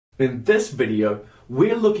In this video,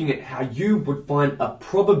 we're looking at how you would find a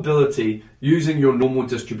probability using your normal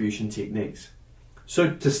distribution techniques.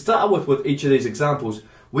 So to start with each of these examples,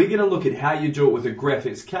 we're going to look at how you do it with a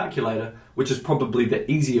graphics calculator, which is probably the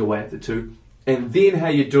easier way of the two, and then how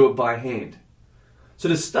you do it by hand. So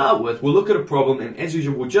to start with, we'll look at a problem, and as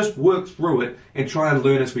usual, we'll just work through it and try and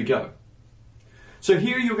learn as we go. So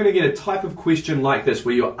here you're going to get a type of question like this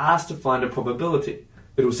where you're asked to find a probability.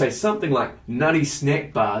 It'll say something like, nutty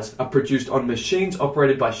snack bars are produced on machines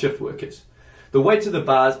operated by shift workers. The weights of the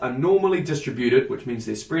bars are normally distributed, which means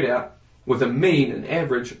they're spread out, with a mean, an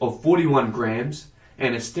average, of 41 grams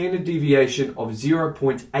and a standard deviation of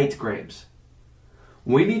 0.8 grams.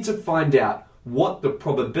 We need to find out what the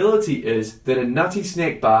probability is that a nutty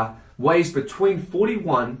snack bar weighs between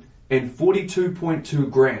 41 and 42.2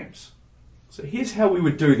 grams. So here's how we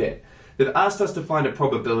would do that. They've asked us to find a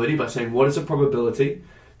probability by saying, what is a probability?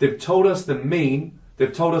 They've told us the mean,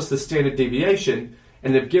 they've told us the standard deviation,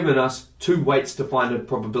 and they've given us two weights to find a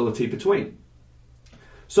probability between.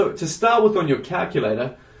 So to start with on your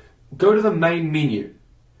calculator, go to the main menu.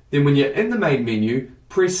 Then when you're in the main menu,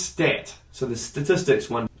 press Stat, so the statistics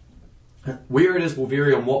one. Where it is will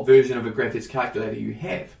vary on what version of a graphics calculator you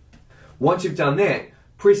have. Once you've done that,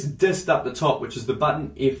 press Dist up the top, which is the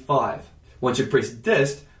button F5. Once you press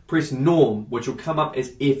Dist, press Norm, which will come up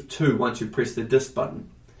as F2 once you press the Dist button.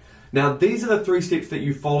 Now these are the three steps that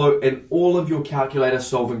you follow in all of your calculator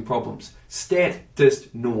solving problems. Stat,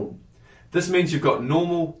 Dist, Norm. This means you've got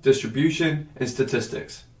normal, distribution, and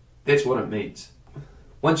statistics. That's what it means.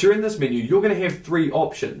 Once you're in this menu, you're going to have three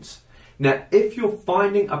options. Now if you're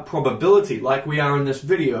finding a probability like we are in this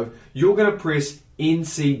video, you're going to press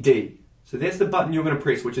NCD. So that's the button you're going to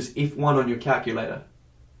press, which is F1 on your calculator.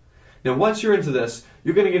 Now once you're into this,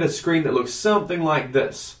 you're going to get a screen that looks something like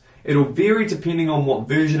this. It'll vary depending on what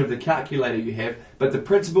version of the calculator you have, but the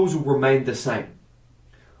principles will remain the same.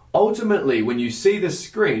 Ultimately, when you see this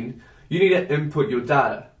screen, you need to input your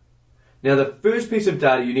data. Now the first piece of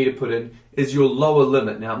data you need to put in is your lower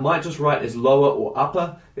limit. Now it might just write as lower or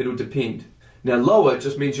upper, it'll depend. Now lower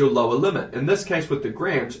just means your lower limit. In this case with the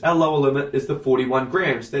grams, our lower limit is the 41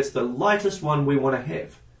 grams. That's the lightest one we want to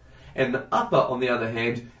have. And the upper, on the other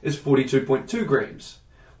hand, is 42.2 grams.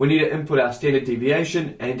 We need to input our standard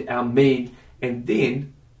deviation and our mean, and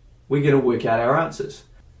then we're going to work out our answers.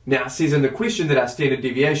 Now it says in the question that our standard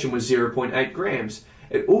deviation was 0.8 grams.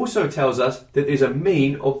 It also tells us that there's a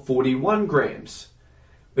mean of 41 grams.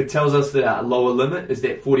 It tells us that our lower limit is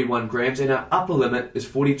that 41 grams and our upper limit is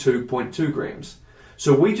 42.2 grams.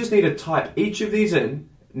 So we just need to type each of these in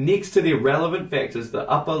next to their relevant factors, the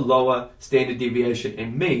upper, lower, standard deviation,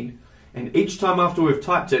 and mean, and each time after we've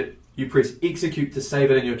typed it, you press execute to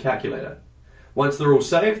save it in your calculator. Once they're all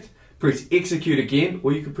saved, press execute again,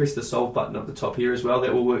 or you can press the solve button up the top here as well,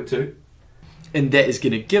 that will work too. And that is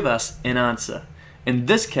going to give us an answer. In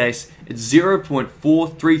this case, it's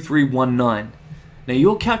 0.43319. Now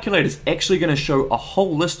your calculator is actually going to show a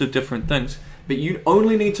whole list of different things, but you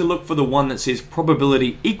only need to look for the one that says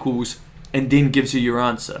probability equals and then gives you your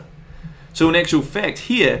answer. So in actual fact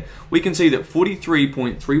here, we can see that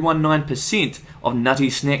 43.319% of nutty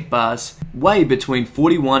snack bars weigh between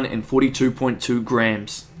 41 and 42.2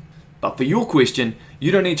 grams. But for your question,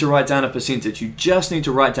 you don't need to write down a percentage, you just need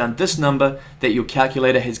to write down this number that your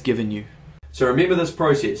calculator has given you. So remember this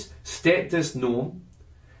process, stat, dist, norm.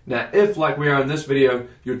 Now if, like we are in this video,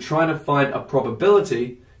 you're trying to find a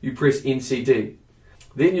probability, you press NCD.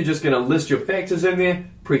 Then you're just going to list your factors in there,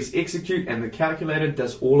 press execute, and the calculator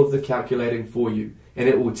does all of the calculating for you. And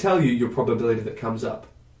it will tell you your probability that comes up.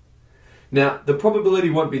 Now, the probability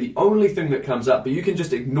won't be the only thing that comes up, but you can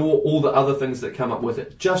just ignore all the other things that come up with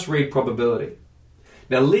it. Just read probability.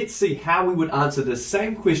 Now let's see how we would answer the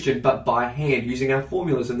same question but by hand using our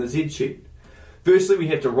formulas in the Z sheet. Firstly, we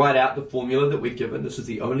have to write out the formula that we're given. This is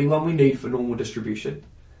the only one we need for normal distribution.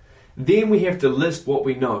 Then we have to list what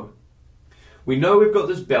we know. We know we've got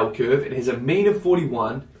this bell curve, it has a mean of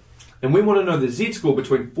 41, and we want to know the z-score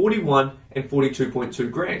between 41 and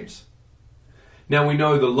 42.2 grams. Now we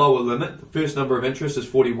know the lower limit, the first number of interest is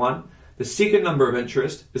 41, the second number of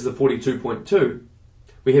interest is the 42.2.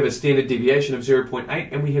 We have a standard deviation of 0.8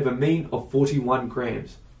 and we have a mean of 41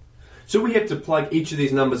 grams. So we have to plug each of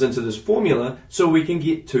these numbers into this formula so we can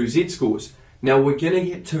get two z-scores. Now we're going to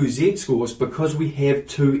get two z-scores because we have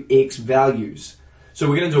two x values. So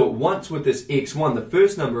we're going to do it once with this x1, the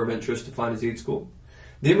first number of interest, to find a z-score.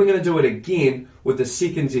 Then we're going to do it again with the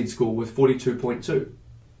second z-score with 42.2.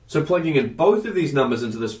 So plugging in both of these numbers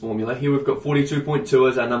into this formula, here we've got 42.2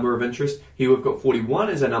 as our number of interest, here we've got 41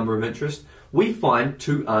 as our number of interest, we find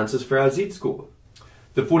two answers for our z-score.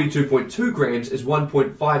 The 42.2 grams is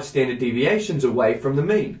 1.5 standard deviations away from the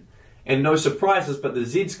mean. And no surprises, but the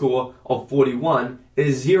z-score of 41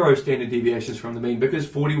 is 0 standard deviations from the mean because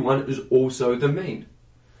 41 is also the mean.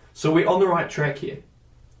 So we're on the right track here.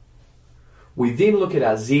 We then look at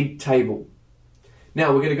our z-table.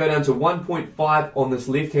 Now we're going to go down to 1.5 on this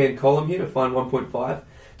left-hand column here to find 1.5.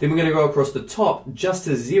 Then we're going to go across the top just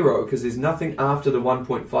to 0 because there's nothing after the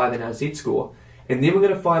 1.5 in our z-score. And then we're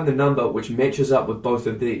going to find the number which matches up with both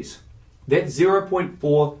of these. That's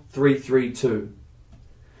 0.4332.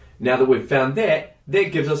 Now that we've found that,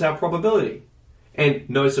 that gives us our probability. And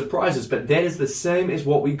no surprises, but that is the same as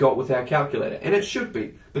what we got with our calculator. And it should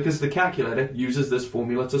be, because the calculator uses this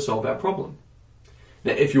formula to solve our problem.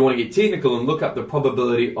 Now, if you want to get technical and look up the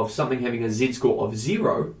probability of something having a z-score of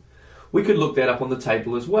 0, we could look that up on the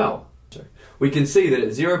table as well. So we can see that at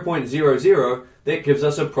 0.00, that gives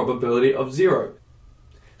us a probability of 0.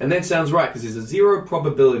 And that sounds right, because there's a 0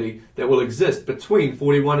 probability that will exist between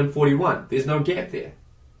 41 and 41. There's no gap there.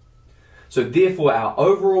 So therefore, our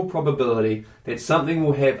overall probability that something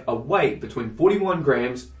will have a weight between 41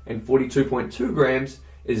 grams and 42.2 grams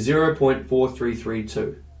is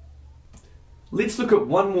 0.4332. Let's look at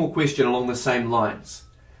one more question along the same lines.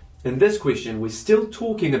 In this question, we're still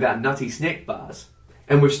talking about nutty snack bars,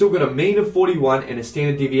 and we've still got a mean of 41 and a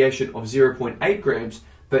standard deviation of 0.8 grams,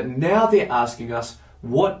 but now they're asking us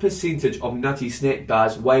what percentage of nutty snack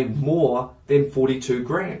bars weigh more than 42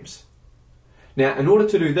 grams. Now, in order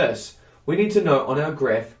to do this, we need to know on our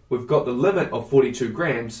graph, we've got the limit of 42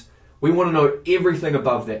 grams. We want to know everything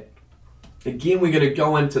above that. Again, we're going to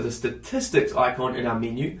go into the statistics icon in our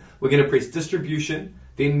menu. We're going to press distribution,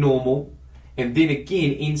 then normal, and then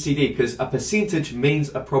again NCEA, because a percentage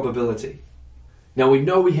means a probability. Now we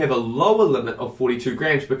know we have a lower limit of 42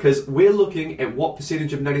 grams because we're looking at what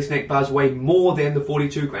percentage of nutty snack bars weigh more than the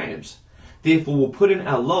 42 grams. Therefore, we'll put in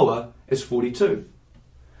our lower as 42.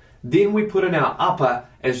 Then we put in our upper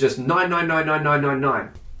as just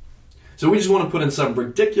 9999999. So we just want to put in some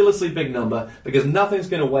ridiculously big number because nothing's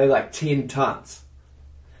going to weigh like 10 tons.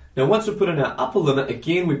 Now once we put in our upper limit,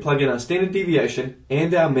 again we plug in our standard deviation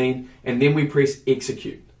and our mean, and then we press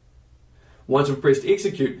execute. Once we've pressed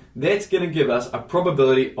execute, that's going to give us a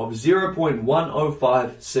probability of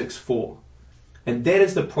 0.10564. And that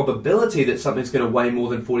is the probability that something's going to weigh more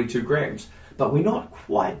than 42 grams. But we're not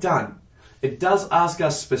quite done. It does ask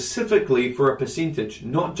us specifically for a percentage,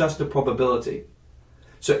 not just a probability.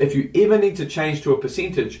 So if you ever need to change to a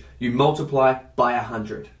percentage, you multiply by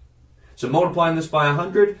 100. So multiplying this by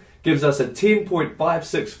 100 gives us a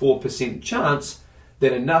 10.564% chance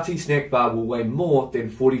that a nutty snack bar will weigh more than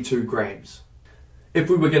 42 grams. If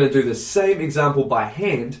we were going to do the same example by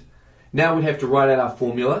hand, now we'd have to write out our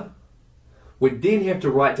formula. We'd then have to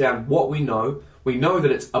write down what we know. We know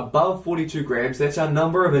that it's above 42 grams, that's our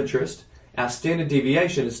number of interest. Our standard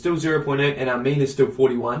deviation is still 0.8 and our mean is still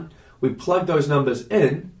 41. We plug those numbers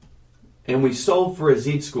in and we solve for a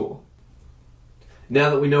z-score. Now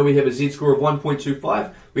that we know we have a z-score of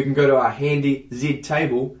 1.25, we can go to our handy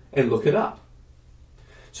z-table and look it up.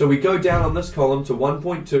 So we go down on this column to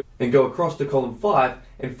 1.2 and go across to column 5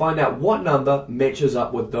 and find out what number matches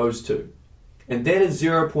up with those two. And that is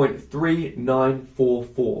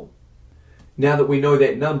 0.3944. Now that we know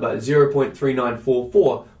that number,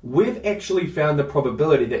 0.3944, we've actually found the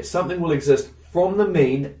probability that something will exist from the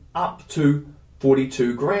mean up to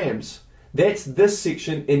 42 grams. That's this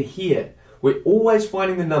section in here. We're always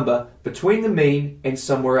finding the number between the mean and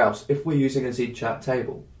somewhere else if we're using a Z-chart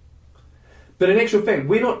table. But in actual fact,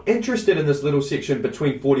 we're not interested in this little section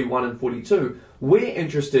between 41 and 42. We're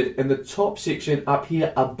interested in the top section up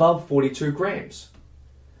here above 42 grams.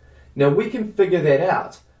 Now we can figure that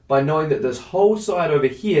out by knowing that this whole side over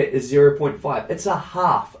here is 0.5. It's a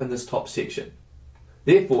half in this top section.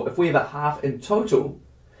 Therefore, if we have a half in total,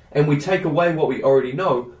 and we take away what we already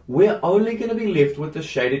know, we're only going to be left with the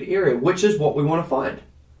shaded area, which is what we want to find.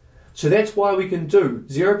 So that's why we can do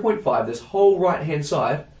 0.5, this whole right-hand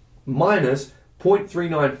side, minus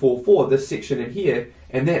 0.3944, this section in here,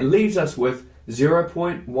 and that leaves us with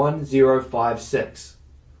 0.1056,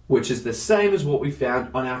 which is the same as what we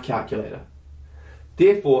found on our calculator.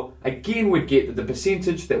 Therefore, again we'd get that the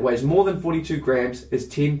percentage that weighs more than 42 grams is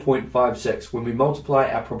 10.56 when we multiply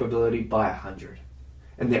our probability by 100.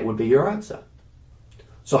 And that would be your answer.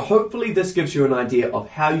 So hopefully this gives you an idea of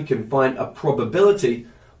how you can find a probability,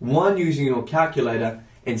 one using your calculator,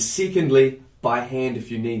 and secondly by hand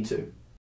if you need to.